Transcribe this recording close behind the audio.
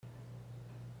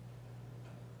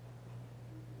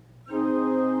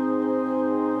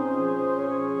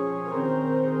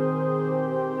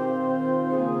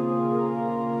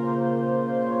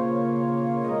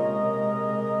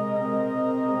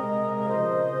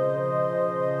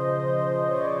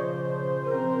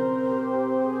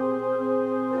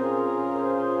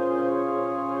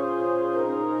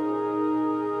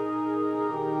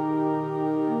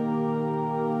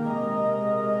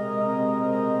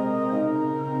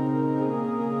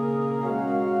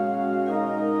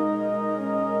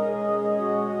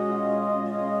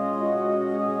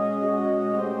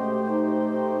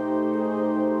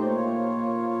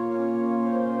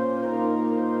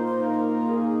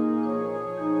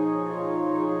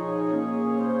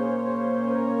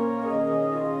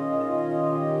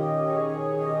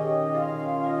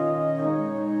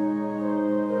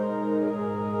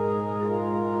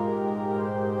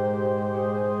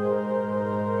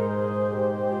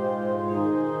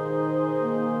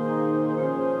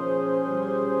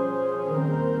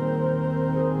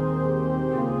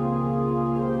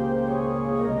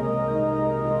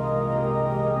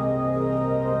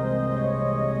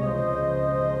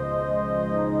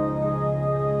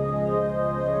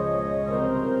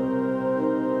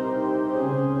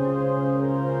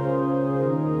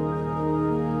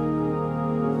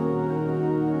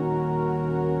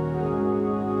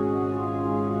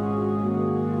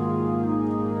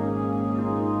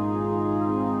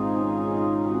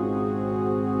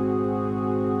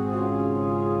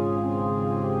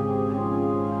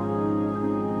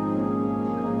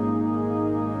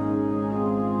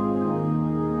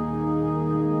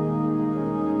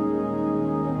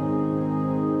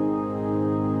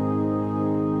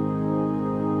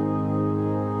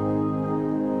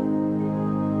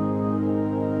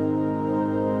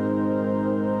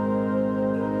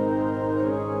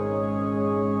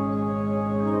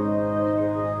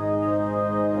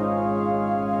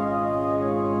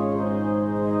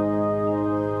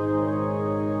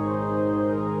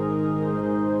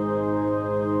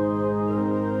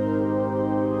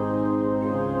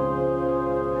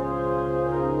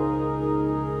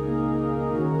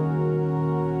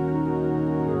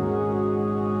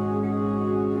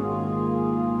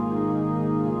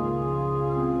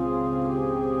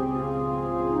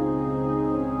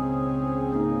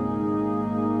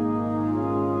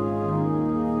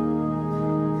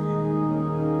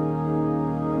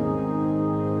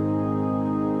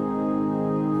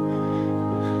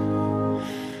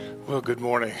Good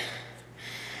morning.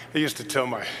 I used to tell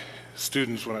my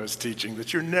students when I was teaching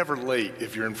that you're never late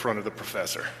if you're in front of the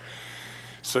professor.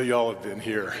 So y'all have been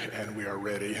here and we are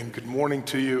ready. And good morning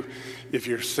to you if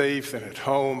you're safe and at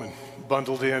home and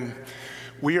bundled in.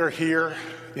 We are here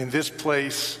in this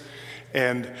place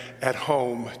and at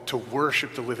home to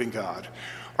worship the living God.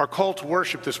 Our call to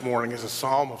worship this morning is a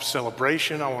psalm of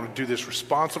celebration. I want to do this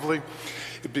responsibly.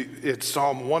 It's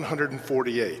Psalm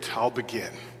 148. I'll begin.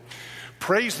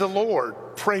 Praise the Lord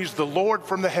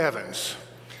from the heavens.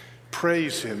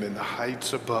 Praise him in the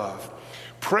heights above.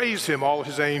 Praise him, all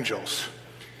his angels.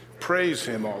 Praise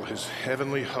him, all his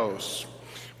heavenly hosts.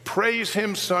 Praise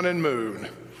him, sun and moon.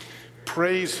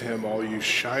 Praise him, all you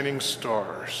shining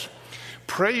stars.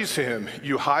 Praise him,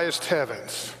 you highest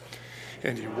heavens,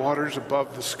 and you waters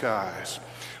above the skies.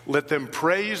 Let them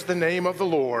praise the name of the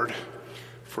Lord,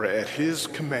 for at his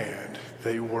command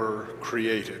they were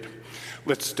created.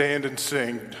 Let's stand and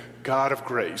sing, God of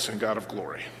grace and God of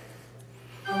glory.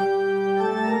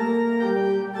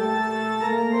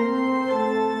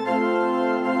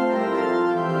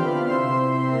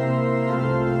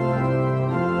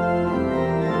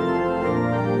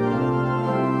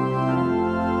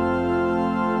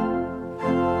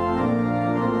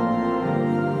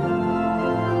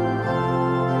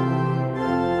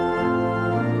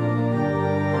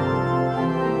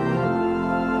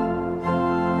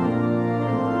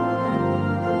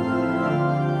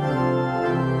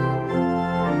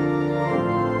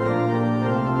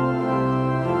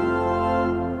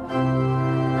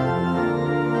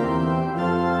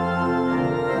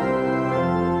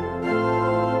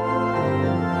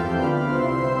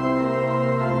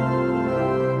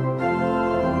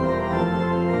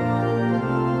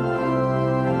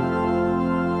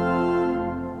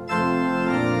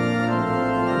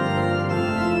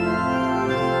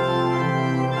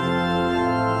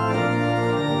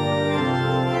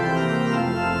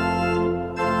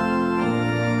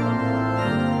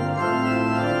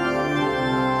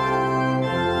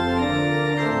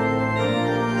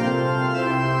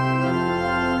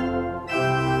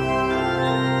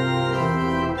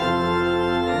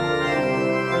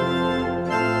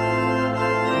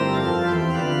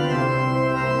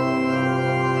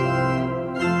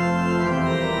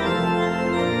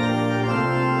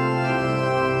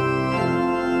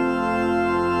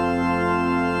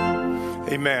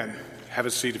 Amen. Have a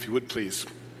seat if you would, please.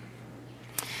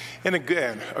 And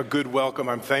again, a good welcome.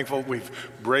 I'm thankful we've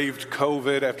braved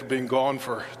COVID after being gone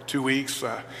for 2 weeks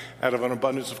out of an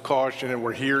abundance of caution, and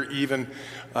we're here even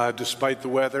despite the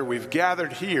weather. We've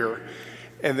gathered here,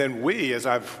 and then we, as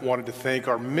I've wanted to thank,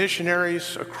 our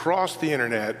missionaries across the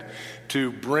internet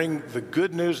to bring the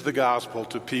good news of the gospel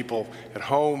to people at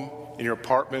home, in your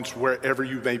apartments, wherever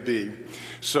you may be.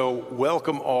 So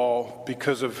welcome all.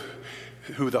 Because of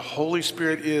who the Holy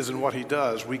Spirit is and what he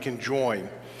does, we can join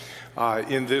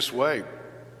in this way.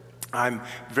 I'm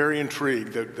very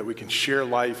intrigued that we can share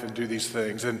life and do these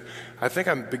things. And I think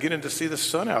I'm beginning to see the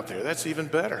sun out there. That's even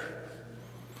better.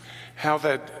 How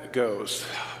that goes.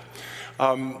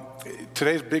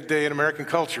 Today's a big day in American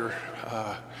culture.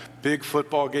 Big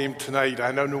football game tonight.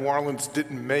 I know New Orleans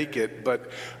didn't make it,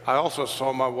 but I also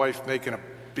saw my wife making a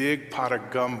big pot of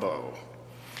gumbo.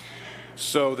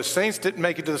 So the Saints didn't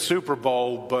make it to the Super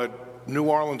Bowl, but New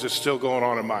Orleans is still going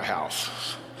on in my house.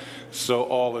 So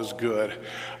all is good.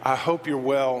 I hope you're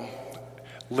well.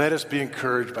 Let us be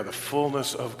encouraged by the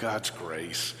fullness of God's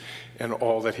grace and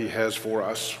all that he has for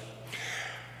us.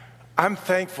 I'm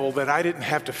thankful that I didn't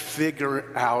have to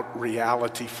figure out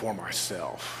reality for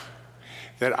myself,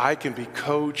 that I can be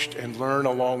coached and learn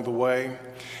along the way,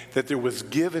 that there was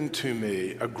given to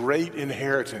me a great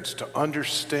inheritance to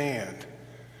understand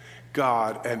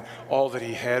God and all that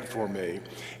he had for me.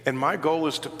 And my goal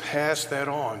is to pass that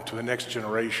on to the next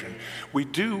generation. We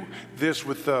do this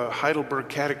with the Heidelberg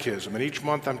Catechism, and each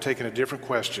month I'm taking a different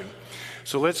question.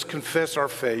 So let's confess our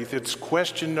faith. It's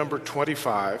question number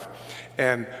 25,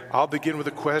 and I'll begin with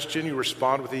a question. You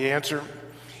respond with the answer.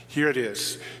 Here it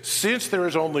is. Since there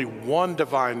is only one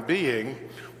divine being,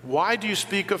 why do you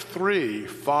speak of three,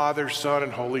 Father, Son,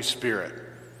 and Holy Spirit?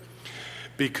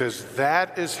 Because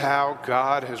that is how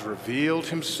God has revealed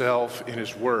himself in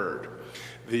his word.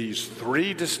 These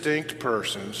three distinct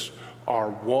persons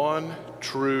are one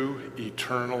true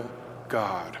eternal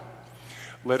God.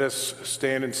 Let us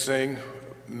stand and sing,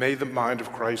 May the Mind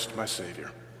of Christ my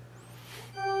Savior.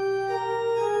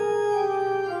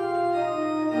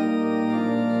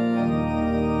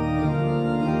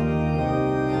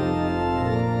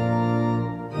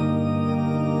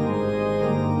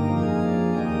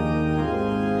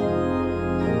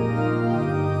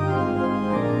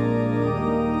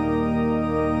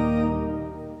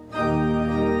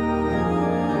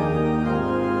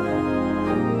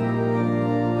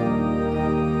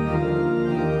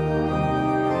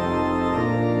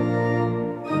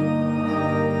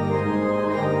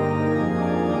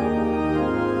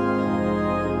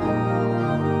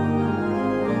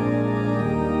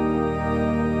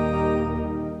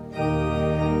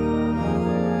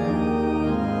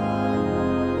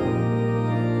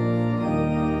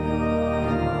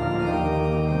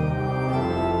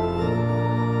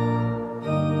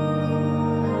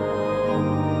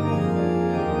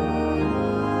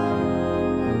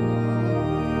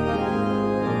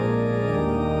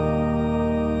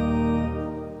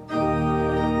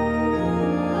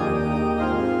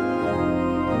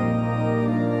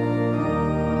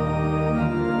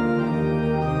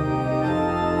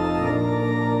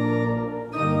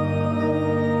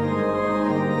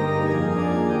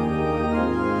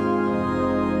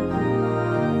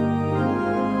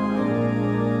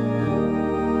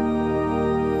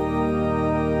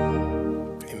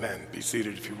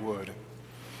 seated if you would.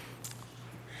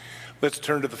 Let's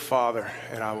turn to the Father,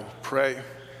 and I will pray.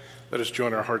 Let us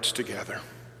join our hearts together.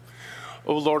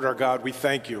 O Lord our God, we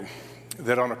thank you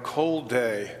that on a cold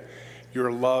day, your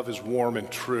love is warm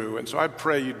and true. And so I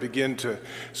pray you'd begin to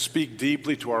speak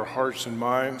deeply to our hearts and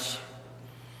minds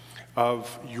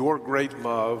of your great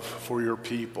love for your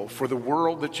people, for the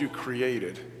world that you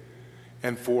created,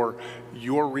 and for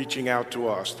your reaching out to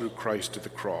us through Christ at the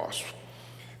cross.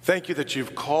 Thank you that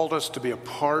you've called us to be a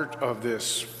part of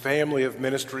this family of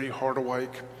ministry,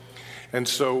 Harderwyk. And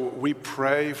so we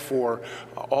pray for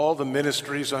all the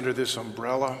ministries under this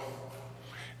umbrella,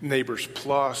 Neighbors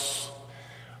Plus,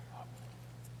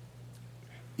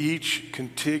 each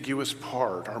contiguous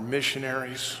part, our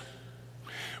missionaries.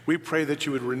 We pray that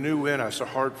you would renew in us a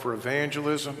heart for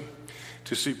evangelism,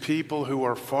 to see people who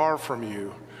are far from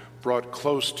you brought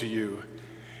close to you,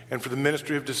 and for the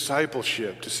ministry of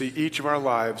discipleship, to see each of our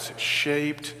lives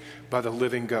shaped by the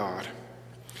living God.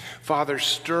 Father,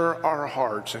 stir our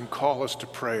hearts and call us to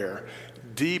prayer.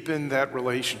 Deepen that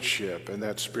relationship and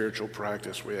that spiritual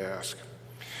practice, we ask.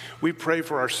 We pray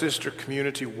for our sister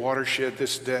community Watershed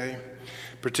this day,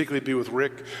 particularly be with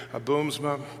Rick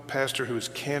Boomsma, pastor who is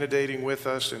candidating with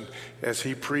us and as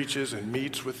he preaches and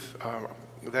meets with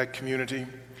that community.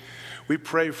 We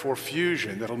pray for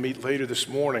Fusion that'll meet later this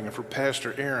morning, and for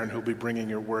Pastor Aaron who'll be bringing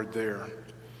your word there.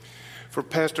 For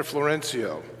Pastor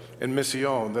Florencio and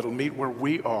Mission that'll meet where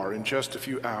we are in just a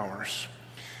few hours.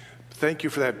 Thank you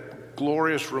for that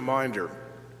glorious reminder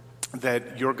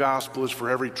that your gospel is for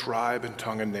every tribe and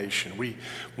tongue and nation. We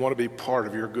want to be part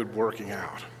of your good working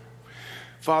out.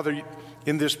 Father,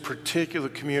 in this particular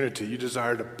community, you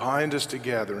desire to bind us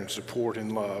together in support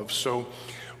and love. So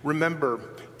remember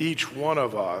each one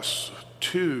of us,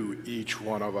 to each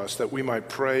one of us, that we might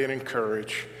pray and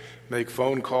encourage, make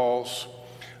phone calls,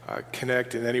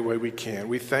 connect in any way we can.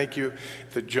 We thank you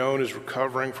that Joan is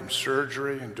recovering from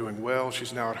surgery and doing well.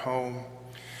 She's now at home.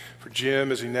 For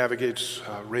Jim as he navigates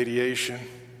radiation.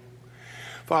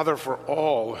 Father, for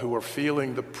all who are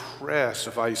feeling the press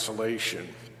of isolation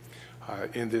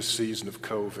in this season of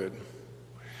COVID,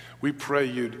 we pray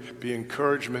you'd be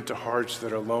encouragement to hearts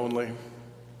that are lonely,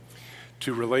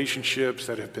 to relationships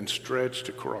that have been stretched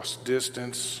across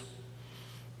distance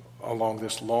along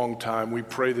this long time. We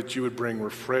pray that you would bring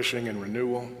refreshing and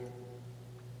renewal.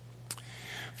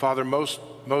 Father, most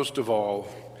of all,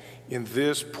 in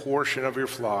this portion of your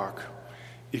flock,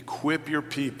 equip your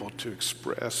people to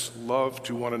express love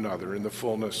to one another in the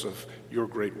fullness of your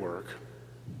great work.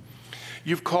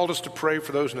 You've called us to pray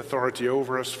for those in authority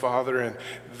over us, Father, and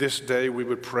this day we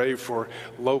would pray for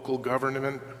local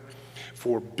government,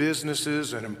 for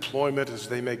businesses and employment as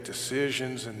they make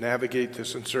decisions and navigate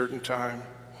this uncertain time,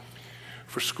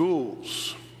 for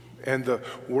schools and the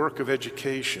work of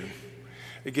education.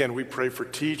 Again, we pray for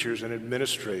teachers and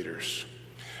administrators,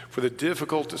 for the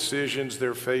difficult decisions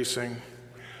they're facing.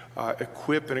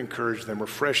 Equip and encourage them,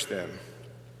 refresh them.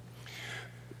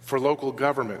 For local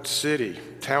government, city,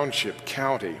 township,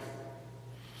 county,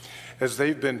 as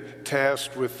they've been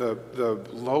tasked with the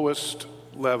lowest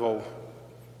level,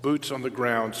 boots on the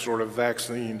ground sort of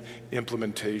vaccine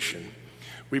implementation.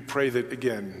 We pray that,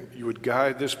 again, you would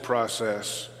guide this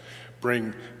process,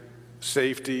 bring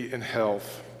safety and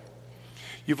health.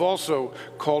 You've also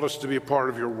called us to be a part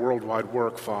of your worldwide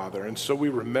work, Father, and so we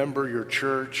remember your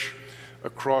church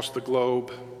across the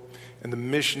globe and the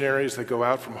missionaries that go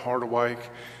out from Harderwyk,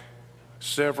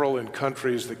 several in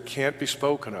countries that can't be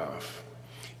spoken of,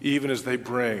 even as they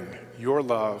bring your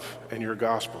love and your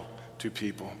gospel to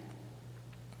people.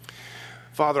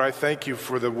 Father, I thank you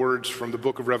for the words from the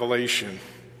book of Revelation,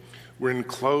 where in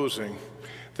closing,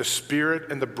 the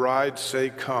Spirit and the bride say,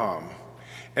 "Come,"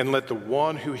 and let the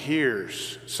one who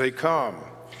hears say, "Come,"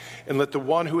 and let the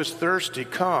one who is thirsty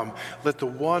come. Let the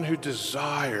one who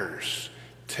desires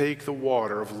take the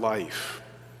water of life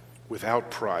without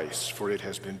price, for it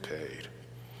has been paid.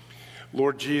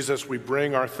 Lord Jesus, we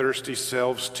bring our thirsty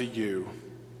selves to you.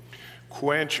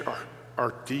 Quench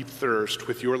our deep thirst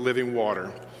with your living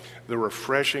water, the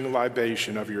refreshing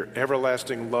libation of your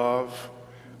everlasting love,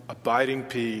 abiding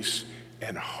peace,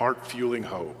 and heart-fueling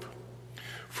hope.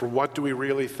 For what do we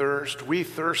really thirst? We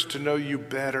thirst to know you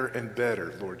better and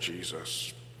better, Lord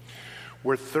Jesus.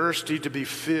 We're thirsty to be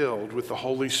filled with the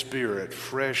Holy Spirit,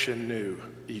 fresh and new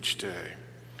each day.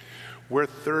 We're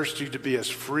thirsty to be as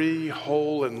free,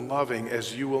 whole, and loving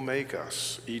as you will make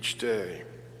us each day.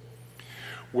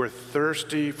 We're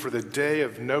thirsty for the day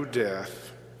of no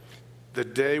death, the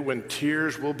day when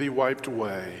tears will be wiped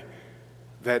away,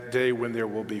 that day when there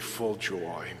will be full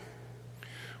joy.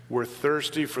 We're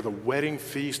thirsty for the wedding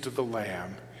feast of the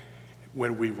Lamb,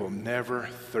 when we will never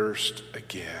thirst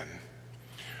again.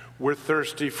 We're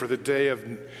thirsty for the day of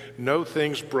no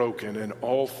things broken and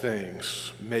all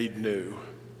things made new.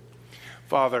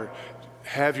 Father,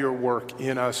 have your work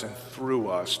in us and through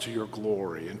us to your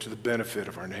glory and to the benefit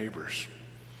of our neighbors.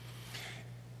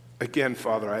 Again,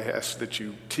 Father, I ask that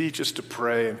you teach us to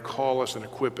pray and call us and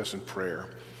equip us in prayer,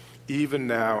 even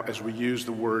now as we use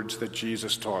the words that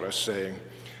Jesus taught us, saying,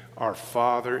 "Our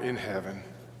Father in heaven,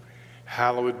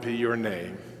 hallowed be your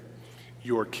name.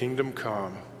 Your kingdom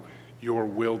come, your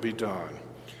will be done,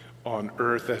 on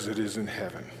earth as it is in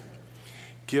heaven.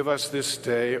 Give us this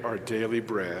day our daily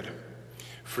bread.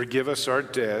 Forgive us our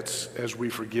debts as we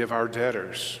forgive our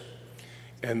debtors.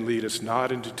 And lead us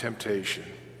not into temptation,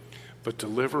 but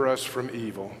deliver us from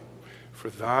evil. For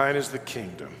thine is the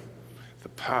kingdom, the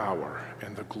power,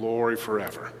 and the glory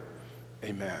forever.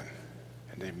 Amen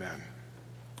and amen."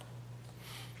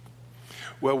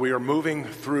 Well, we are moving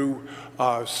through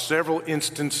several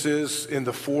instances in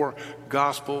the four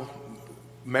gospel,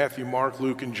 Matthew, Mark,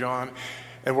 Luke, and John.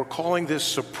 And we're calling this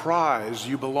Surprise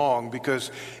You Belong, because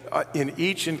in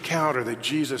each encounter that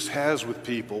Jesus has with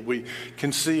people, we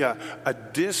can see a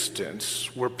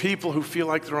distance where people who feel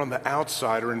like they're on the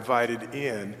outside are invited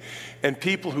in, and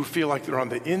people who feel like they're on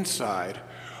the inside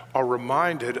are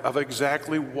reminded of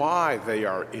exactly why they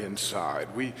are inside.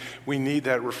 We need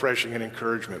that refreshing and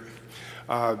encouragement.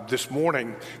 This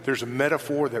morning, there's a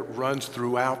metaphor that runs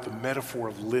throughout, the metaphor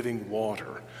of living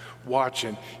water. Watch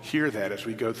and hear that as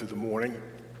we go through the morning.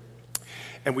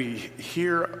 And we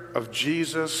hear of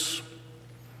Jesus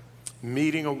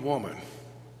meeting a woman,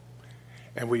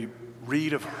 and we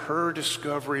read of her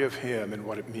discovery of him and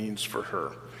what it means for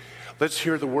her. Let's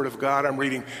hear the word of God. I'm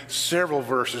reading several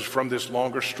verses from this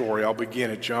longer story. I'll begin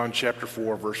at John chapter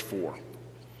 4, verse 4.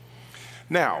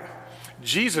 Now,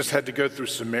 Jesus had to go through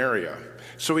Samaria.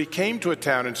 So he came to a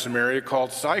town in Samaria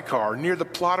called Sychar, near the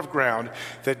plot of ground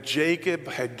that Jacob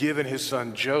had given his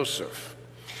son Joseph.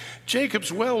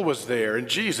 Jacob's well was there, and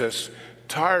Jesus,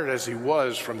 tired as he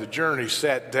was from the journey,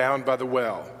 sat down by the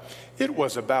well. It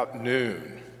was about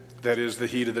noon, that is, the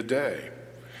heat of the day.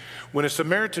 When a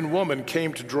Samaritan woman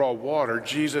came to draw water,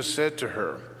 Jesus said to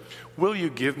her, "Will you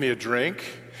give me a drink?"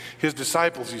 His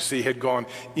disciples, you see, had gone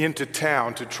into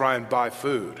town to try and buy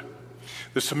food.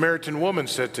 The Samaritan woman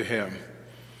said to him,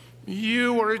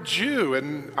 "You are a Jew,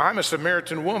 and I'm a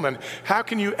Samaritan woman. How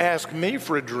can you ask me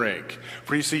for a drink?"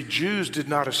 For you see, Jews did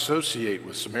not associate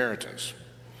with Samaritans.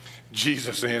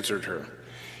 Jesus answered her,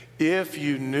 "If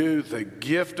you knew the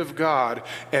gift of God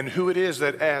and who it is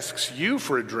that asks you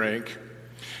for a drink,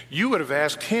 you would have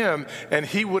asked him, and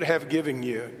he would have given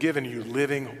you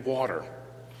living water."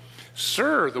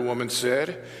 "Sir," the woman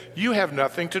said, "you have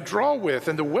nothing to draw with,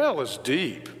 and the well is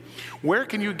deep. Where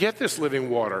can you get this living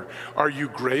water? Are you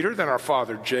greater than our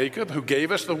father Jacob, who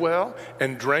gave us the well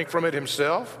and drank from it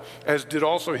himself, as did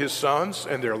also his sons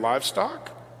and their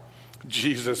livestock?"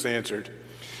 Jesus answered,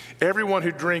 "Everyone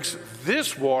who drinks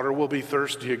this water will be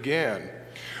thirsty again,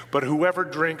 but whoever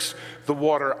drinks the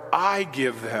water I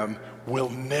give them will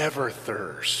never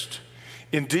thirst.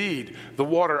 Indeed, the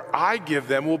water I give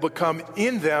them will become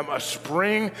in them a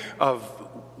spring of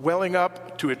welling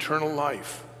up to eternal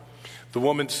life." The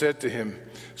woman said to him,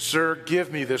 "Sir,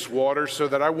 give me this water so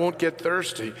that I won't get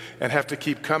thirsty and have to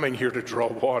keep coming here to draw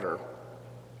water."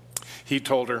 He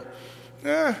told her,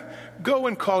 "Go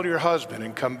and call your husband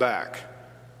and come back."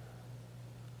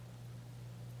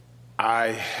 "I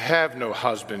have no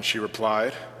husband," she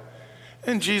replied.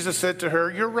 And Jesus said to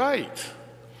her, "You're right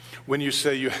when you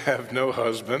say you have no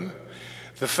husband.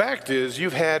 The fact is,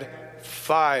 you've had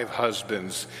 5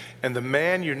 husbands, and the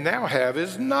man you now have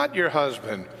is not your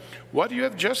husband. What you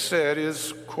have just said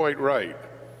is quite right."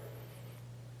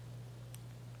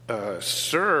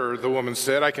 "Sir," the woman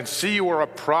said, "I can see you are a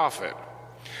prophet.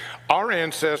 Our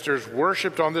ancestors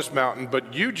worshipped on this mountain,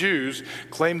 but you Jews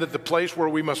claim that the place where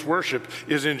we must worship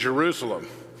is in Jerusalem."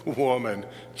 "Woman,"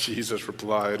 Jesus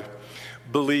replied,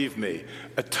 "believe me,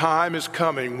 a time is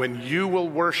coming when you will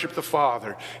worship the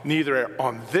Father, neither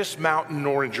on this mountain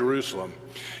nor in Jerusalem.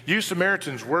 You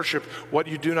Samaritans worship what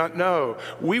you do not know.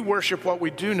 We worship what we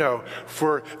do know,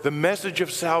 for the message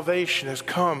of salvation has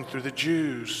come through the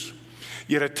Jews.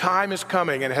 Yet a time is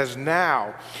coming and has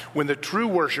now when the true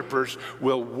worshipers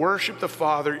will worship the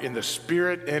Father in the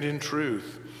Spirit and in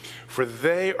truth, for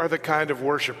they are the kind of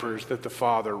worshipers that the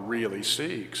Father really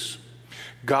seeks.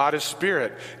 God is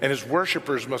spirit, and his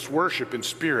worshipers must worship in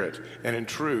spirit and in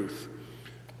truth."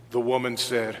 The woman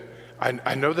said,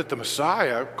 I know that the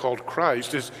Messiah, called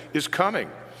Christ, is coming.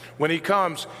 When he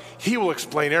comes, he will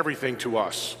explain everything to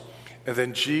us." And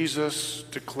then Jesus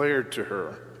declared to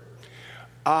her,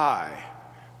 "I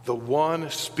The one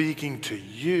speaking to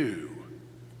you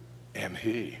am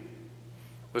he.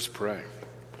 Let's pray.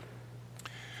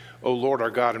 O Lord, our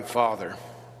God and Father,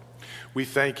 we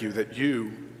thank you that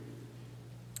you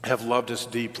have loved us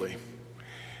deeply.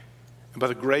 And by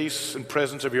the grace and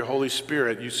presence of your Holy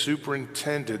Spirit, you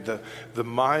superintended the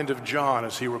mind of John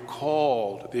as he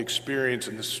recalled the experience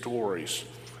and the stories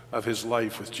of his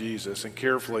life with Jesus and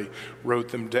carefully wrote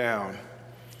them down.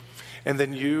 And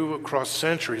then you, across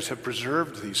centuries, have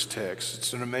preserved these texts.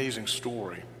 It's an amazing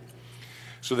story.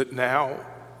 So that now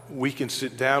we can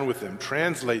sit down with them,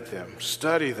 translate them,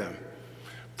 study them,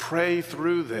 pray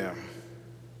through them,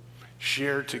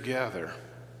 share together.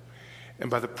 And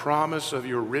by the promise of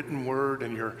your written word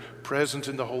and your presence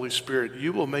in the Holy Spirit,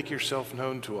 you will make yourself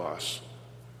known to us.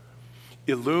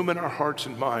 Illumine our hearts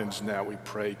and minds now, we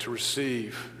pray, to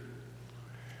receive.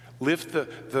 Lift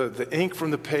the ink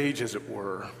from the page, as it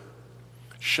were.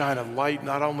 Shine a light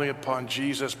not only upon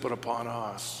Jesus, but upon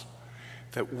us,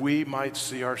 that we might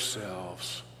see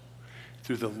ourselves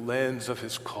through the lens of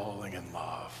his calling and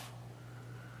love.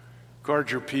 Guard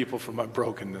your people from my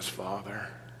brokenness, Father,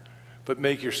 but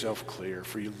make yourself clear,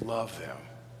 for you love them.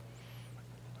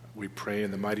 We pray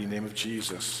in the mighty name of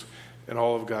Jesus, and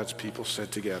all of God's people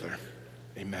said together,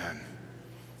 amen.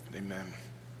 Amen.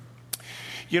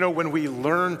 You know, when we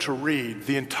learn to read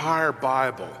the entire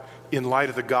Bible in light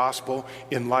of the gospel,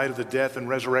 in light of the death and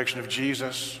resurrection of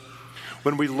Jesus,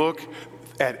 when we look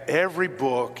at every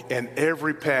book and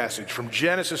every passage from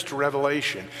Genesis to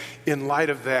Revelation, in light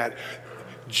of that,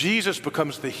 Jesus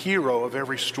becomes the hero of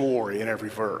every story and every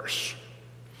verse.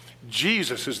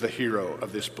 Jesus is the hero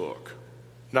of this book,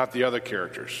 not the other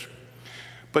characters.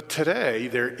 But today,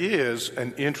 there is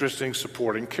an interesting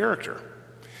supporting character,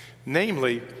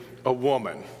 namely a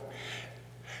woman.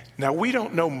 Now, we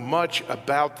don't know much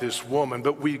about this woman,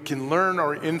 but we can learn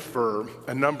or infer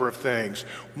a number of things.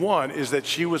 One is that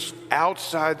she was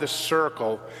outside the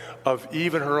circle of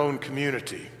even her own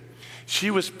community.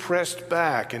 She was pressed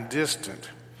back and distant.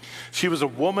 She was a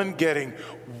woman getting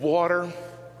water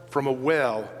from a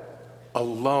well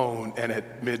alone and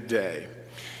at midday.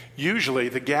 Usually,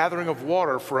 the gathering of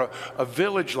water for a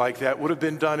village like that would have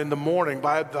been done in the morning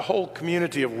by the whole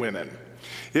community of women.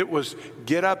 It was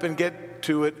get up and get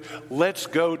to it, let's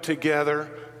go together,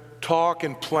 talk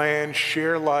and plan,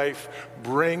 share life,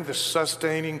 bring the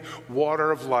sustaining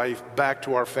water of life back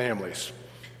to our families.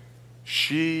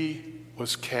 She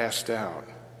was cast out.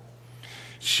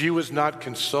 She was not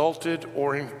consulted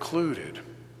or included.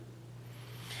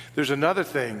 There's another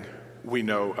thing we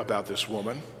know about this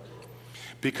woman,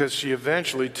 because she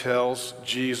eventually tells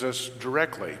Jesus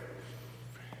directly.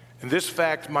 And this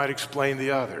fact might explain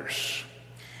the others.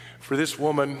 For this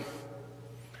woman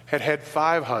had had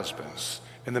 5 husbands,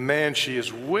 and the man she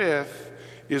is with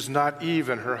is not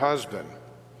even her husband.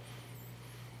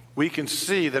 We can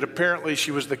see that apparently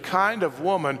she was the kind of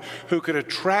woman who could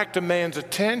attract a man's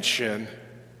attention,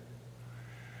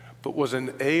 but was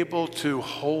unable to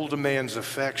hold a man's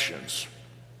affections.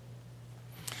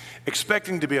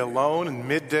 Expecting to be alone in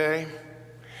midday,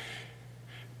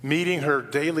 meeting her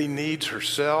daily needs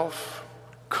herself,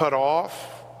 cut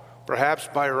off, perhaps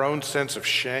by her own sense of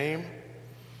shame,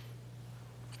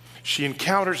 she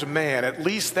encounters a man. At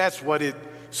least that's what it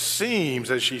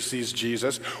seems as she sees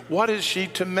Jesus. What is she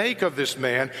to make of this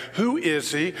man? Who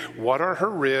is he? What are her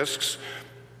risks?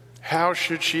 How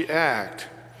should she act?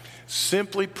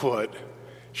 Simply put,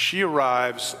 she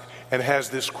arrives and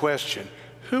has this question: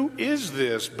 who is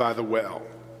this by the well?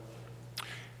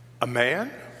 A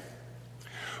man?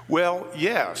 Well,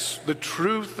 yes, the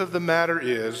truth of the matter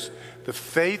is, the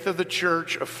faith of the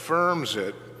church affirms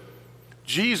it.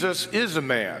 Jesus is a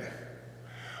man.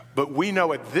 But we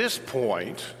know at this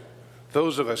point,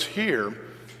 those of us here,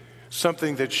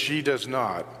 something that she does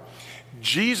not.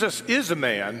 Jesus is a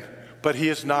man, but he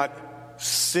is not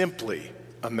simply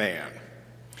a man.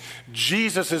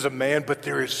 Jesus is a man, but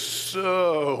there is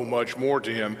so much more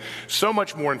to him. So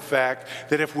much more, in fact,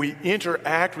 that if we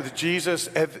interact with Jesus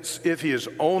as if he is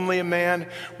only a man,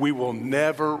 we will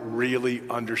never really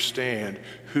understand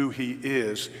who he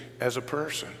is as a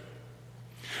person.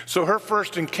 So her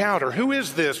first encounter, who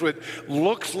is this? It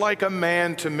looks like a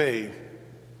man to me.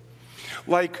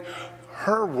 Like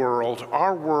her world,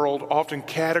 our world often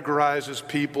categorizes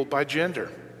people by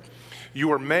gender.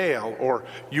 You are male or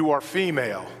you are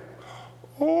female.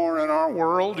 Or in our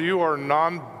world, you are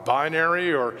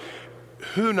non-binary or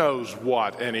who knows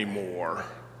what anymore.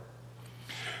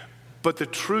 But the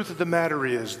truth of the matter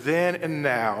is, then and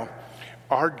now,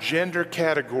 our gender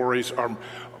categories are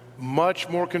much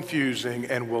more confusing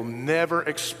and will never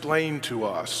explain to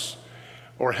us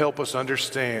or help us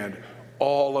understand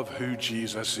all of who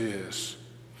Jesus is.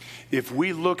 If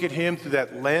we look at him through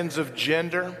that lens of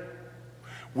gender,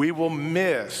 we will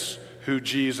miss who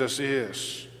Jesus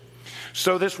is.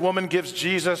 So this woman gives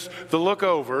Jesus the look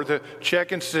over, the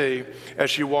check and see, as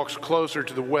she walks closer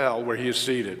to the well where he is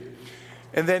seated.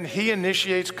 And then he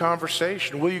initiates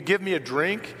conversation. Will you give me a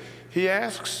drink? He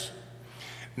asks.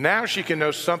 Now she can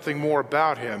know something more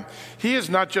about him. He is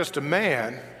not just a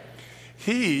man,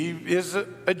 he is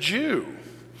a Jew.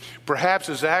 Perhaps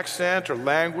his accent or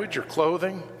language or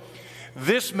clothing.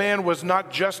 This man was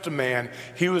not just a man,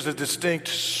 he was a distinct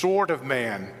sort of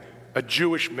man, a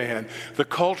Jewish man. The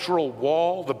cultural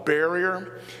wall, the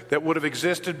barrier that would have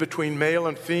existed between male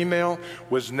and female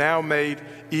was now made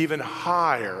even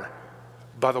higher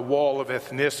by the wall of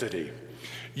ethnicity.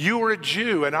 You are a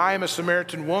Jew and I am a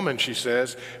Samaritan woman, she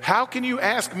says. How can you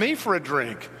ask me for a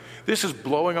drink? This is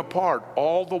blowing apart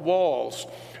all the walls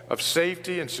of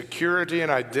safety and security and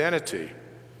identity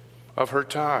of her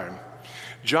time.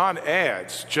 John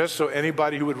adds, just so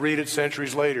anybody who would read it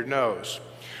centuries later knows,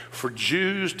 for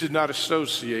Jews did not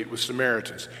associate with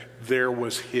Samaritans. There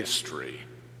was history.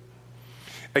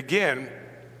 Again,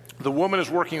 the woman is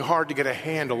working hard to get a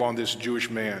handle on this Jewish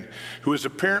man who is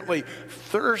apparently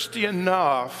thirsty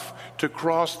enough to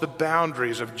cross the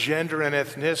boundaries of gender and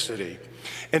ethnicity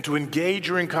and to engage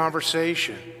her in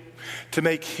conversation, to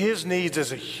make his needs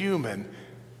as a human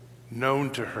known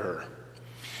to her.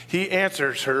 He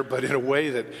answers her, but in a way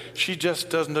that she just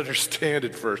doesn't understand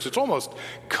at first. It's almost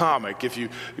comic if you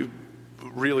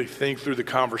really think through the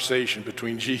conversation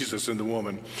between Jesus and the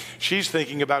woman. She's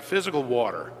thinking about physical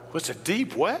water. What's a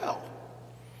deep well?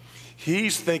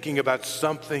 He's thinking about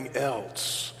something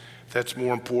else that's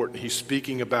more important. He's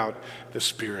speaking about the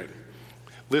Spirit.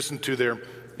 Listen to their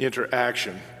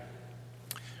interaction.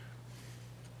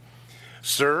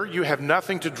 Sir, you have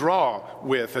nothing to draw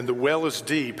with, and the well is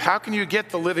deep. How can you get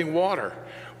the living water?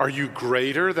 Are you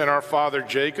greater than our father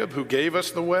Jacob, who gave us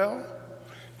the well?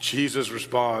 Jesus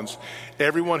responds,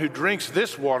 everyone who drinks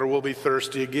this water will be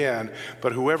thirsty again,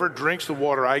 but whoever drinks the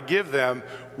water I give them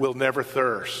will never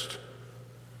thirst.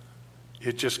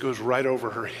 It just goes right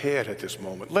over her head at this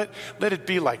moment. Let it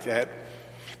be like that,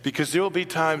 because there will be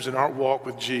times in our walk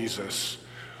with Jesus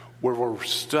where we're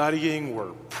studying,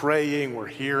 we're praying, we're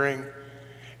hearing,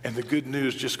 and the good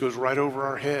news just goes right over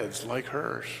our heads like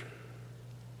hers.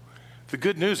 The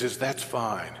good news is that's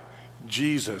fine.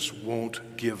 Jesus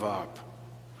won't give up.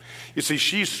 You see,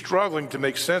 she's struggling to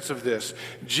make sense of this.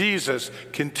 Jesus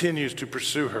continues to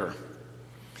pursue her.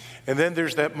 And then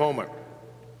there's that moment.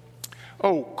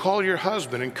 Oh, call your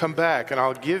husband and come back, and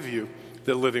I'll give you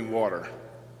the living water.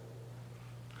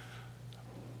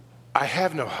 I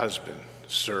have no husband,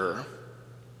 sir.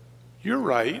 You're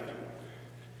right.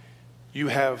 You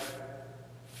have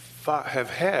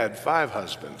had 5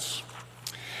 husbands.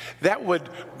 That would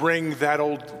bring that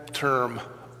old term,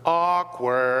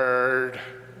 awkward.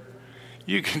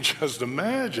 You can just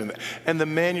imagine that. And the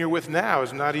man you're with now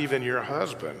is not even your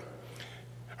husband.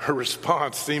 Her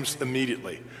response seems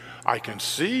immediately, I can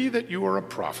see that you are a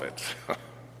prophet.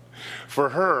 For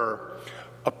her,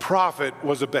 a prophet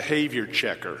was a behavior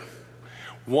checker.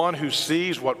 One who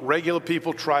sees what regular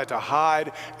people try to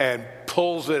hide and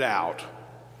pulls it out.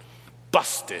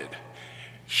 Busted.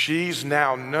 She's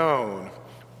now known,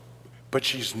 but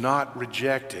she's not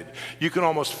rejected. You can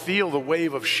almost feel the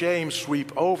wave of shame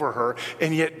sweep over her,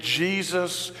 and yet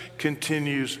Jesus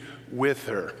continues with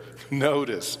her.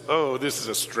 Notice, oh, this is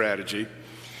a strategy.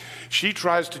 She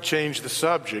tries to change the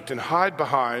subject and hide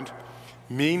behind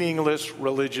meaningless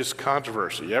religious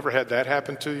controversy. You ever had that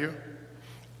happen to you?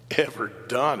 Ever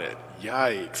done it?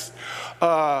 Yikes.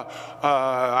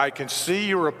 I can see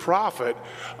you're a prophet.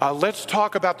 Let's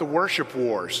talk about the worship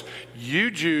wars.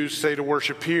 You Jews say to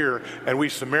worship here, and we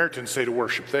Samaritans say to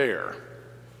worship there.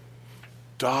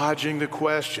 Dodging the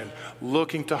question,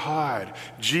 looking to hide.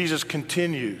 Jesus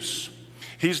continues.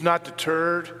 He's not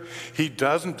deterred. He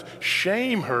doesn't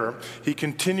shame her. He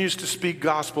continues to speak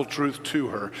gospel truth to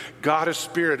her. God is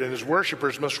spirit, and his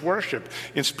worshipers must worship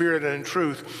in spirit and in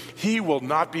truth. He will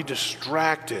not be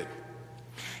distracted.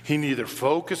 He neither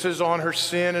focuses on her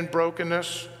sin and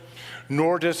brokenness,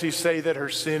 nor does he say that her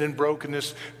sin and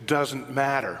brokenness doesn't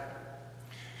matter.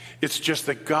 It's just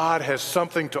that God has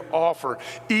something to offer,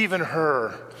 even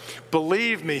her.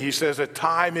 Believe me, he says, a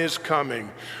time is coming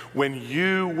when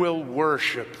you will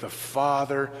worship the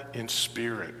Father in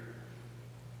spirit.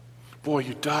 Boy,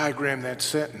 you diagram that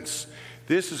sentence.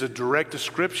 This is a direct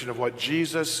description of what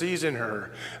Jesus sees in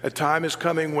her. A time is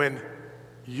coming when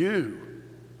you,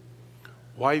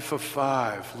 wife of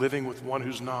 5, living with one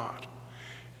who's not,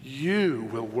 you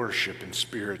will worship in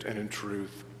spirit and in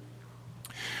truth.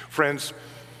 Friends,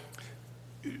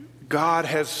 God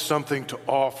has something to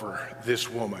offer this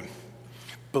woman.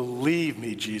 Believe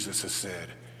me, Jesus has said,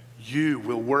 you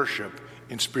will worship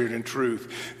in spirit and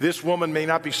truth. This woman may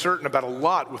not be certain about a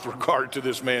lot with regard to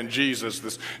this man Jesus,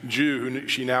 this Jew who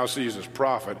she now sees as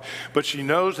prophet, but she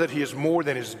knows that he is more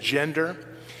than his gender,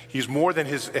 he's more than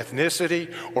his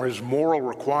ethnicity or his moral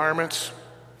requirements.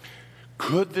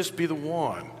 Could this be the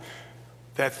one?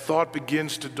 That thought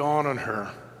begins to dawn on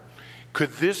her.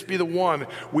 Could this be the one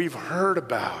we've heard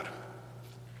about?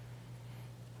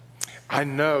 I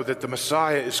know that the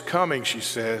Messiah is coming, she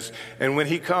says, and when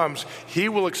he comes, he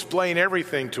will explain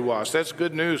everything to us. That's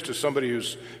good news to somebody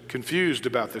who's confused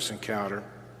about this encounter.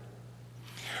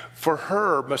 For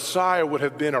her, Messiah would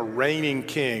have been a reigning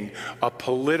king, a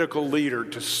political leader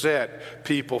to set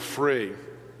people free.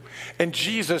 And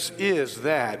Jesus is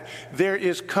that. There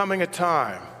is coming a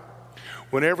time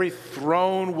when every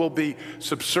throne will be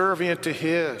subservient to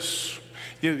his.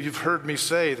 You've heard me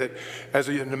say that as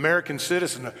an American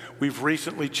citizen, we've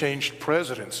recently changed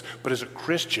presidents. But as a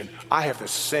Christian, I have the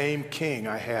same king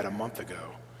I had a month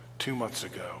ago, 2 months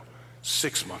ago,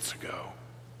 6 months ago.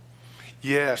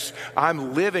 Yes,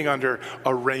 I'm living under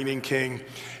a reigning king.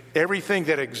 Everything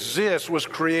that exists was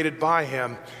created by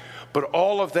him. But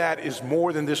all of that is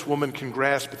more than this woman can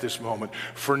grasp at this moment.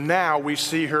 For now, we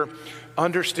see her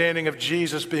understanding of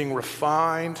Jesus being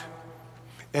refined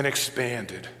and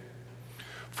expanded.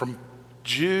 From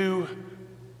Jew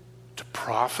to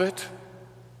prophet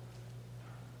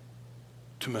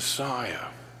to Messiah.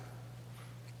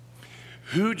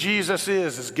 Who Jesus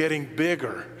is getting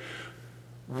bigger.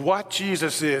 What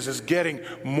Jesus is getting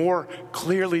more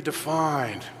clearly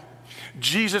defined.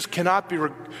 Jesus cannot be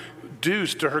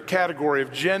reduced to her category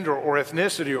of gender or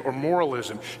ethnicity or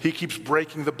moralism. He keeps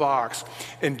breaking the box.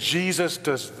 And Jesus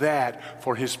does that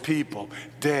for his people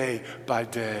day by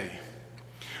day.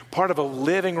 Part of a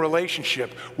living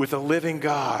relationship with a living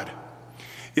God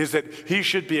is that he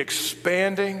should be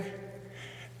expanding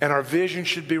and our vision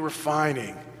should be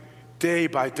refining day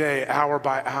by day, hour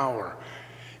by hour.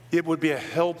 It would be a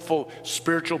helpful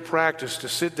spiritual practice to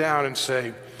sit down and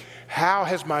say, how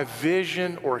has my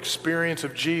vision or experience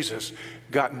of Jesus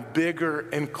gotten bigger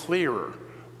and clearer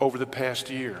over the past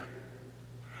year?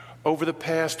 Over the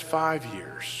past 5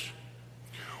 years?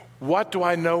 What do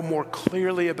I know more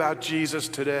clearly about Jesus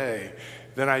today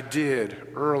than I did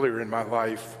earlier in my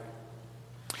life?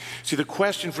 See, the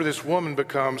question for this woman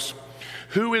becomes,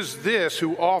 who is this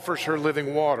who offers her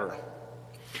living water?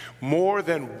 More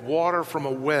than water from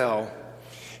a well,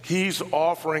 he's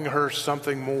offering her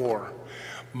something more.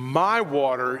 My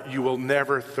water you will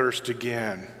never thirst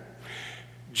again.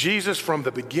 Jesus, from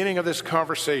the beginning of this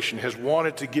conversation, has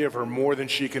wanted to give her more than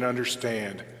she can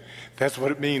understand. That's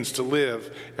what it means to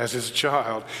live as his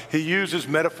child. He uses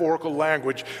metaphorical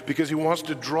language because he wants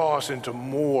to draw us into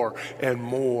more and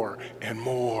more and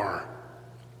more.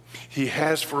 He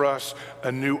has for us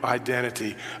a new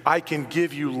identity. I can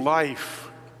give you life.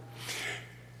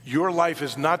 Your life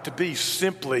is not to be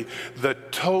simply the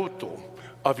total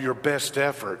of your best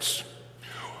efforts.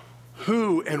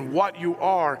 Who and what you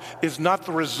are is not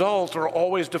the result or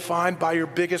always defined by your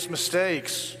biggest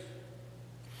mistakes.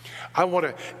 I want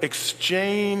to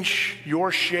exchange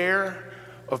your share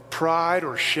of pride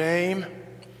or shame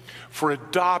for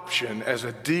adoption as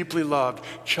a deeply loved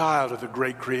child of the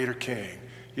great Creator King.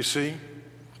 You see,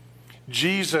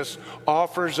 Jesus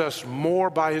offers us more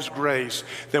by his grace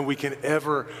than we can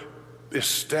ever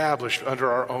establish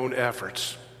under our own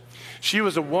efforts. She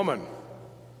was a woman,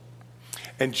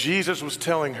 and Jesus was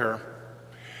telling her,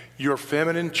 your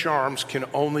feminine charms can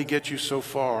only get you so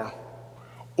far,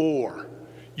 or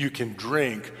you can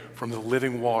drink from the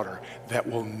living water that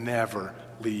will never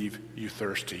leave you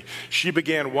thirsty. She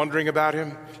began wondering about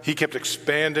him. He kept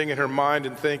expanding in her mind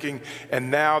and thinking, and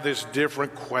now this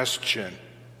different question.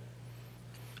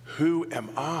 Who am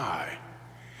I?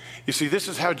 You see, this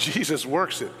is how Jesus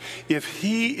works it. If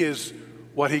he is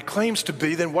what he claims to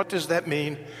be, then what does that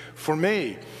mean for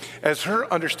me? As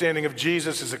her understanding of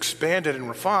Jesus is expanded and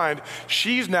refined,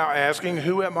 she's now asking,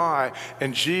 who am I?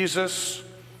 And Jesus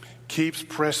keeps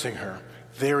pressing her.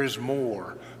 There is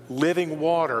more. Living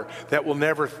water that will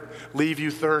never leave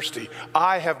you thirsty.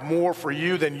 I have more for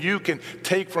you than you can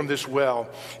take from this well.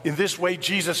 In this way,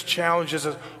 Jesus challenges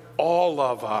us, all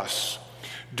of us.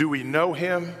 Do we know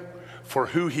him for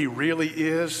who he really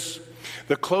is?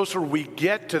 The closer we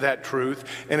get to that truth,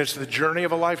 and it's the journey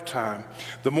of a lifetime,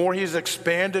 the more he's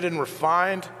expanded and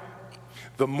refined,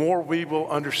 the more we will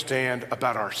understand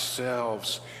about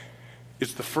ourselves.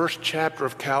 It's the first chapter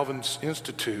of Calvin's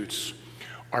Institutes.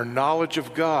 Our knowledge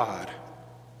of God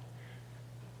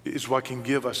is what can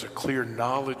give us a clear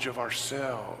knowledge of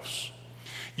ourselves.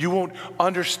 You won't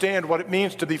understand what it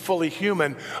means to be fully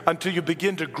human until you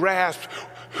begin to grasp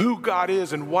who God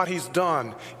is and what he's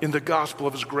done in the gospel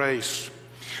of his grace.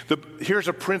 Here's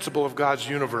a principle of God's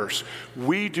universe.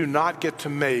 We do not get to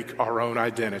make our own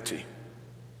identity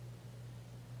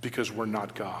because we're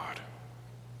not God.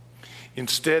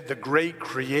 Instead, the great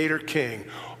Creator King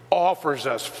offers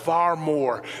us far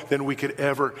more than we could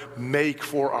ever make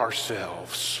for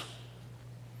ourselves.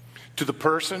 To the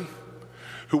person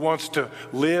who wants to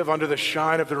live under the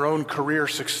shine of their own career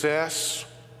success,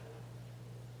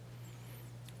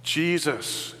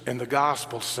 Jesus and the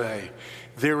gospel say,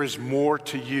 there is more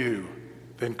to you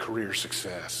than career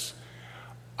success.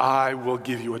 I will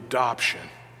give you adoption.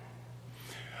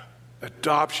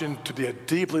 Adoption to be a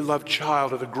deeply loved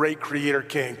child of the great Creator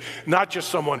King, not just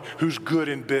someone who's good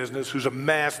in business, who's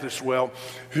amassed this wealth,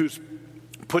 who's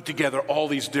put together all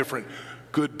these different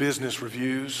good business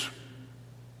reviews.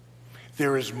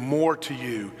 There is more to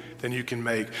you than you can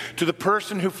make. To the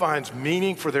person who finds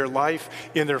meaning for their life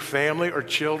in their family or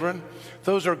children,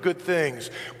 those are good things.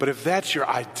 But if that's your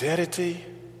identity,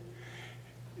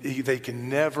 they can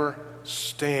never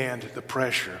stand the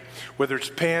pressure. Whether it's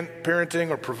parenting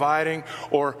or providing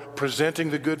or presenting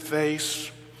the good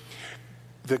face,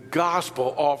 the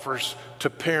gospel offers to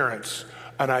parents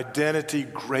an identity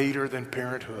greater than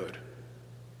parenthood.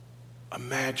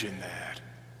 Imagine that.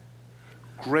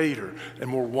 Greater and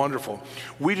more wonderful.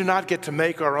 We do not get to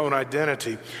make our own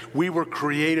identity. We were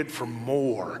created for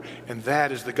more, and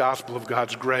that is the gospel of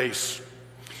God's grace.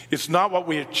 It's not what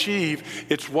we achieve,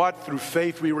 it's what through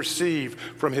faith we receive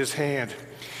from his hand.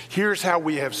 Here's how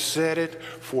we have said it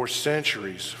for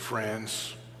centuries,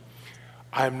 friends.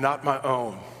 I am not my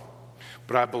own,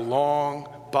 but I belong,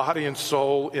 body and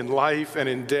soul, in life and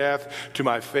in death, to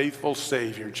my faithful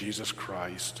Savior, Jesus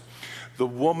Christ. The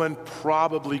woman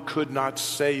probably could not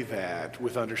say that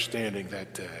with understanding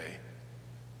that day.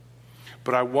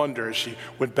 But I wonder, as she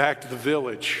went back to the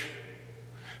village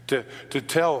to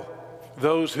tell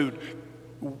those who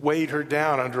weighed her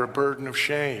down under a burden of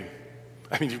shame.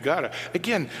 I mean, you've got to,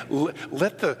 again,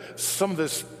 let some of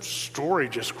this story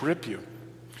just grip you.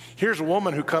 Here's a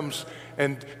woman who comes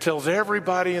and tells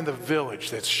everybody in the village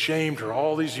that's shamed her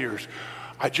all these years,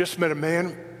 I just met a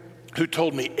man who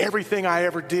told me everything I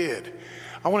ever did.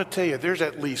 I want to tell you, there's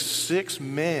at least 6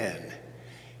 men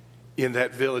in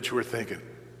that village who are thinking,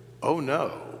 oh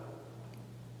no,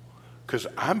 because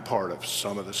I'm part of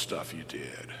some of the stuff you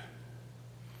did.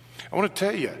 I want to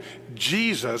tell you,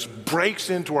 Jesus breaks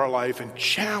into our life and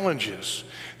challenges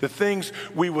the things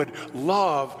we would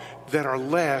love that are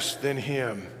less than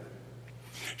him.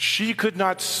 She could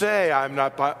not say, I'm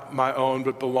not my own,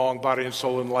 but belong body and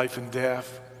soul in life and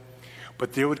death.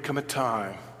 But there would come a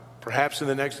time, perhaps in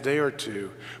the next day or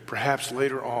two, perhaps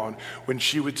later on, when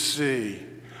she would see,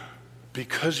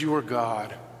 because you are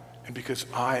God and because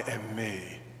I am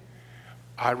me,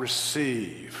 I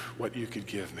receive what you could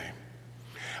give me.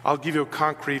 I'll give you a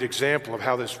concrete example of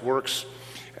how this works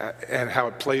and how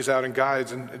it plays out and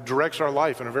guides and directs our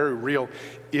life in a very real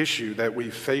issue that we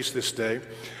face this day.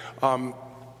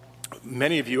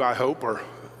 Many of you, I hope, or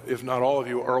if not all of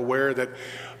you, are aware that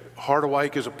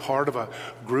Harderwyk is a part of a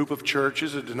group of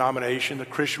churches, a denomination, the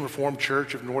Christian Reformed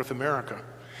Church of North America.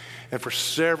 And for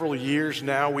several years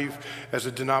now, we've, as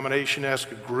a denomination,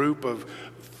 asked a group of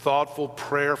thoughtful,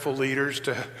 prayerful leaders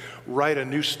to write a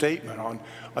new statement on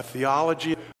a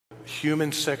theology of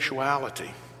human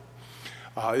sexuality.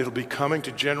 It'll be coming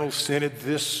to General Synod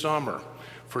this summer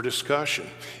for discussion.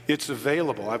 It's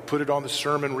available. I've put it on the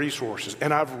sermon resources,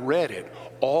 and I've read it,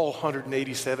 all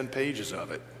 187 pages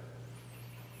of it.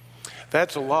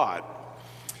 That's a lot.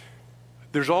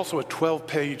 There's also a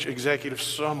 12-page executive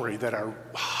summary that I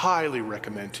highly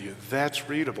recommend to you. That's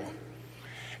readable.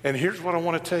 And here's what I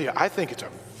want to tell you. I think it's a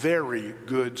very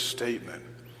good statement.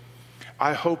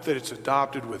 I hope that it's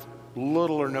adopted with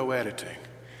little or no editing.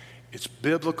 It's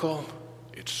biblical.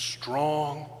 It's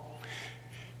strong.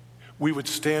 We would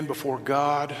stand before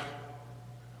God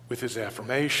with his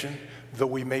affirmation, though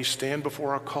we may stand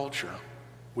before our culture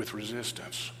with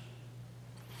resistance.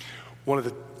 One of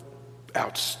the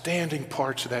outstanding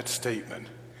parts of that statement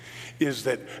is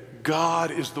that God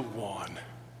is the one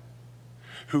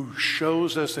who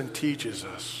shows us and teaches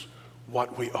us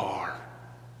what we are.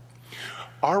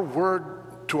 Our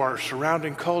word to our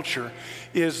surrounding culture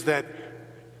is that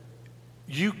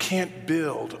you can't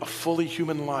build a fully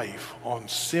human life on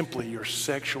simply your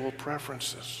sexual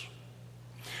preferences.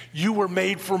 You were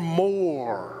made for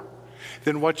more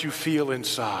than what you feel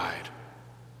inside.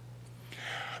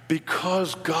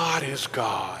 Because God is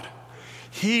God,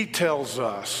 he tells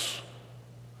us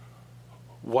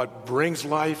what brings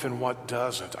life and what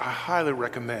doesn't. I highly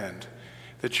recommend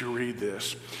that you read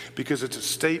this because it's a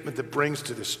statement that brings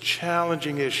to this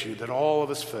challenging issue that all of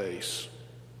us face.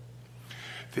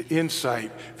 The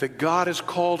insight that God has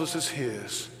called us as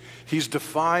His. He's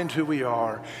defined who we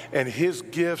are, and His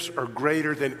gifts are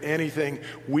greater than anything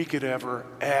we could ever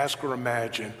ask or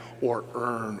imagine or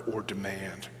earn or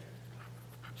demand.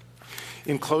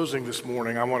 In closing this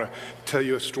morning, I want to tell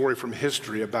you a story from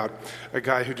history about a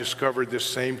guy who discovered this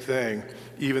same thing,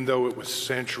 even though it was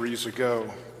centuries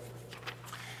ago.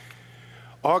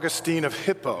 Augustine of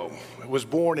Hippo was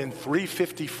born in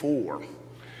 354,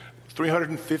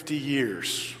 350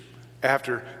 years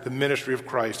after the ministry of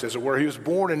Christ, as it were. He was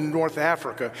born in North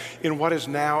Africa, in what is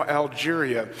now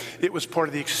Algeria. It was part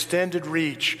of the extended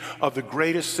reach of the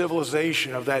greatest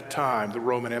civilization of that time, the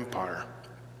Roman Empire.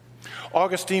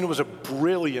 Augustine was a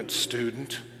brilliant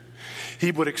student.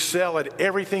 He would excel at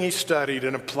everything he studied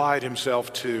and applied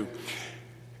himself to,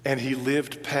 and he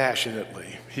lived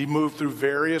passionately. He moved through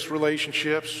various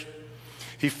relationships.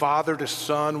 He fathered a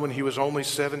son when he was only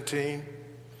 17.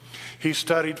 He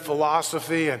studied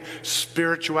philosophy and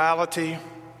spirituality.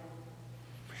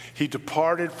 He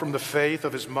departed from the faith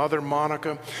of his mother,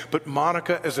 Monica, but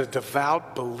Monica, as a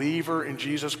devout believer in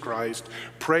Jesus Christ,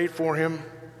 prayed for him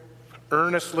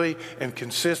earnestly and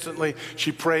consistently.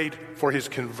 She prayed for his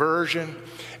conversion,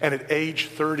 and at age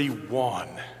 31,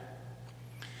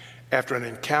 after an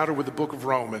encounter with the book of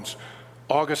Romans,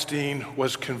 Augustine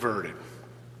was converted.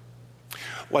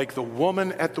 Like the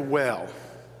woman at the well,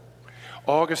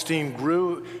 Augustine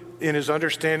grew in his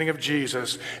understanding of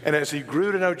Jesus, and as he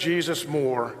grew to know Jesus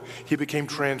more, he became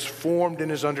transformed in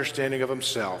his understanding of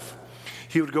himself.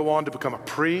 He would go on to become a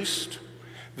priest,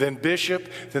 then bishop,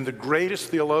 then the greatest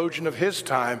theologian of his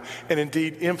time, and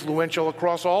indeed influential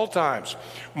across all times.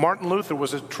 Martin Luther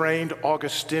was a trained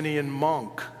Augustinian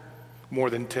monk more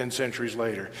than 10 centuries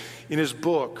later. In his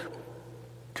book,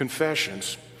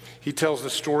 Confessions, he tells the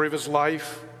story of his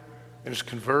life and his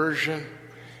conversion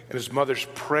and his mother's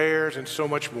prayers and so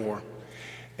much more.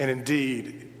 And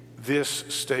indeed, this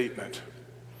statement,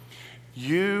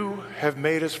 "You have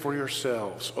made us for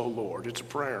yourselves, O Lord." It's a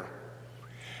prayer.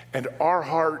 "And our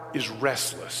heart is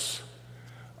restless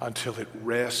until it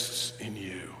rests in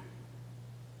you."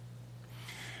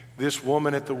 This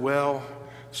woman at the well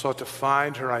sought to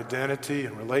find her identity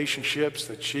in relationships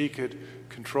that she could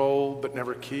control but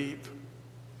never keep.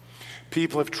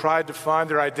 People have tried to find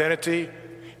their identity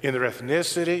in their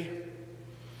ethnicity,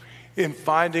 in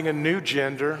finding a new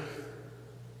gender,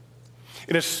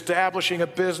 in establishing a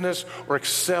business or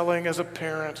excelling as a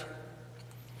parent.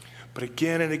 But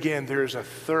again and again, there is a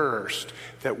thirst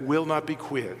that will not be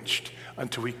quenched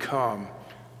until we come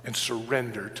and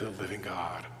surrender to the living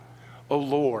God. "Oh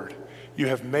Lord, you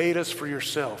have made us for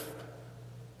yourself."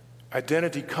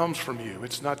 Identity comes from you.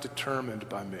 It's not determined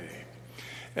by me.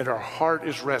 And our heart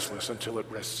is restless until it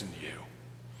rests in you.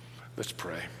 Let's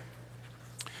pray.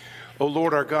 Oh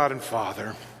Lord, our God and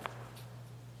Father,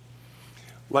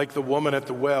 like the woman at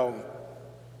the well,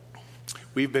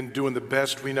 we've been doing the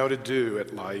best we know to do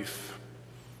at life,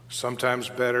 sometimes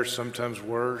better, sometimes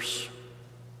worse.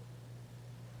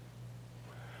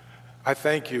 I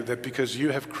thank you that because you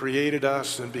have created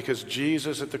us and because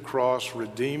Jesus at the cross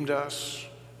redeemed us,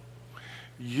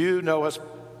 you know us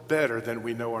better than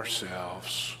we know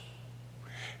ourselves.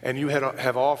 And you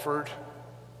have offered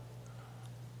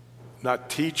not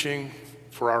teaching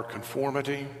for our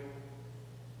conformity,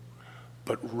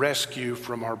 but rescue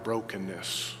from our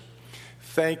brokenness.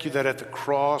 Thank you that at the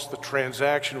cross the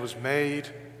transaction was made,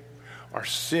 our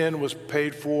sin was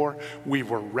paid for, we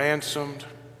were ransomed,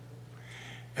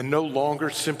 and no longer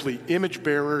simply image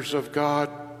bearers of God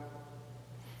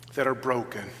that are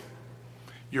broken.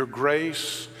 Your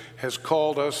grace has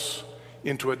called us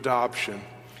into adoption,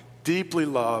 deeply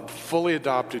loved, fully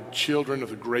adopted children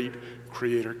of the great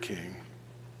Creator King.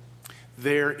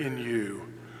 There in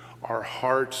you, our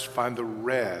hearts find the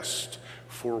rest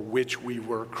for which we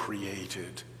were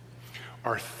created.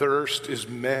 Our thirst is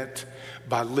met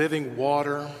by living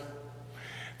water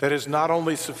that is not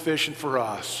only sufficient for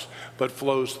us, but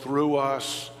flows through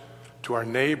us to our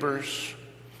neighbors,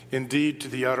 indeed to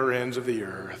the utter ends of the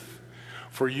earth.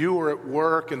 For you are at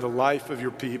work in the life of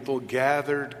your people,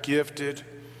 gathered, gifted,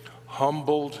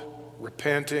 humbled,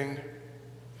 repenting.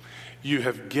 You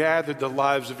have gathered the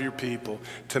lives of your people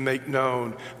to make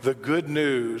known the good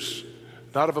news,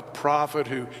 not of a prophet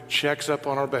who checks up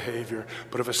on our behavior,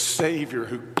 but of a Savior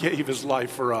who gave his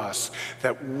life for us,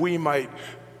 that we might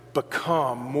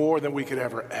become more than we could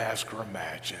ever ask or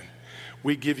imagine.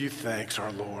 We give you thanks,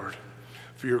 our Lord,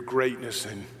 for your greatness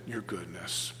and your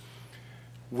goodness.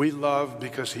 We love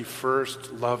because he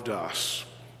first loved us.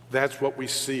 That's what we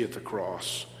see at the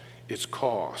cross. Its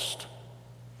cost.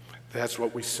 That's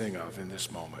what we sing of in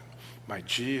this moment. My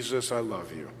Jesus, I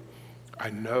love you. I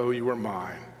know you are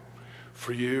mine.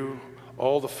 For you,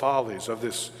 all the follies of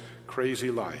this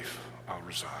crazy life, I'll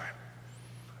resign.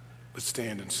 Let's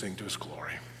stand and sing to his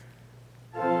glory.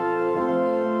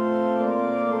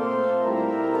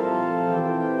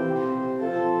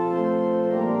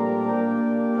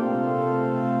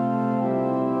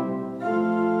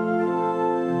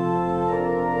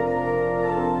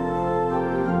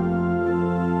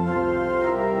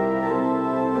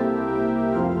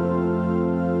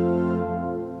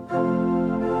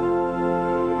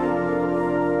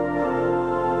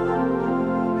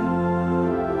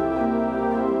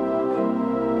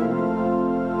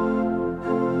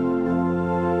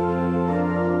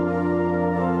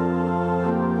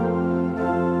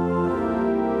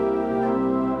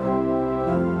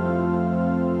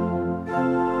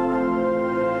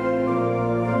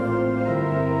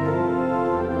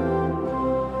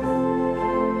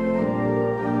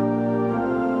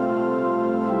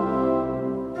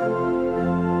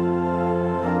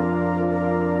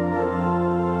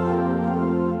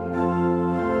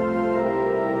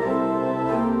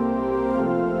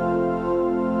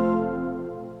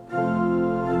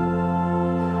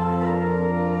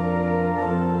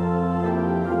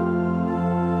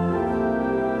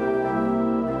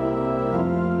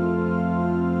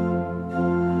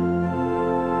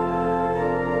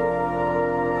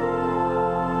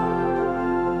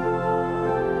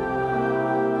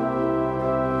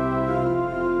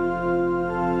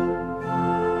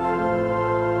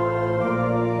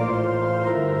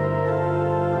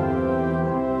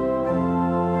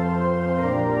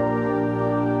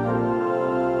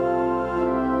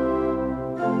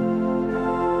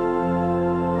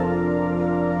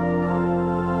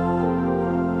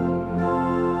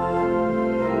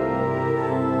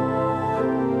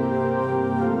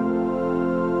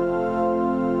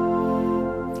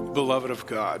 Beloved of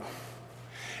God,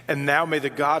 and now may the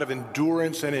God of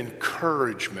endurance and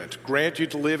encouragement grant you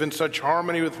to live in such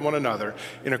harmony with one another,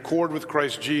 in accord with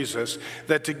Christ Jesus,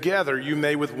 that together you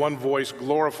may with one voice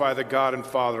glorify the God and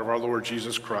Father of our Lord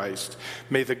Jesus Christ.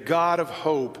 May the God of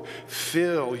hope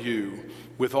fill you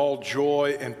with all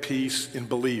joy and peace in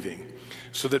believing,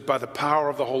 so that by the power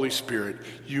of the Holy Spirit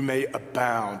you may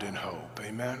abound in hope.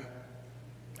 Amen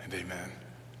and amen.